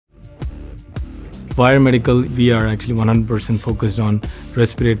Vyaire Medical, we are actually 100% focused on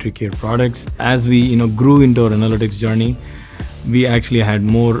respiratory care products. As we grew into our analytics journey, we actually had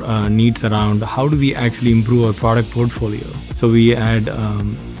more needs around how do we actually improve our product portfolio. So we had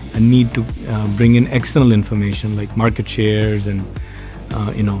a need to bring in external information like market shares and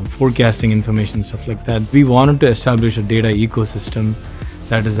forecasting information, stuff like that. We wanted to establish a data ecosystem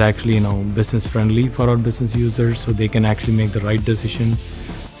that is actually business friendly for our business users, so they can actually make the right decision,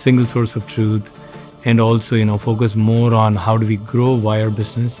 single source of truth, and also focus more on how do we grow Vyaire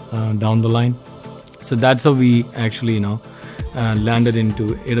business down the line. So that's how we actually landed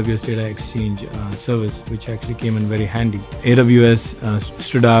into AWS Data Exchange service, which actually came in very handy. AWS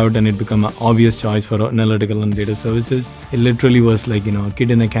stood out and it became an obvious choice for analytical and data services. It literally was like a kid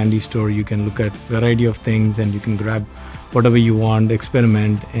in a candy store. You can look at a variety of things and you can grab whatever you want,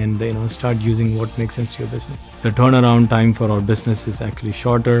 experiment, and start using what makes sense to your business. The turnaround time for our business is actually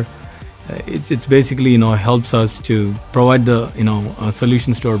shorter. It's basically helps us to provide the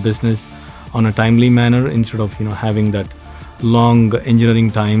solutions to our business on a timely manner instead of having that long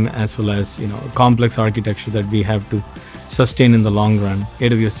engineering time as well as complex architecture that we have to sustain in the long run.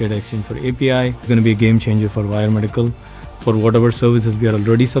 AWS Data Exchange for API is going to be a game changer for Vyaire Medical, for whatever services we are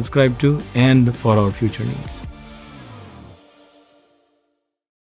already subscribed to, and for our future needs.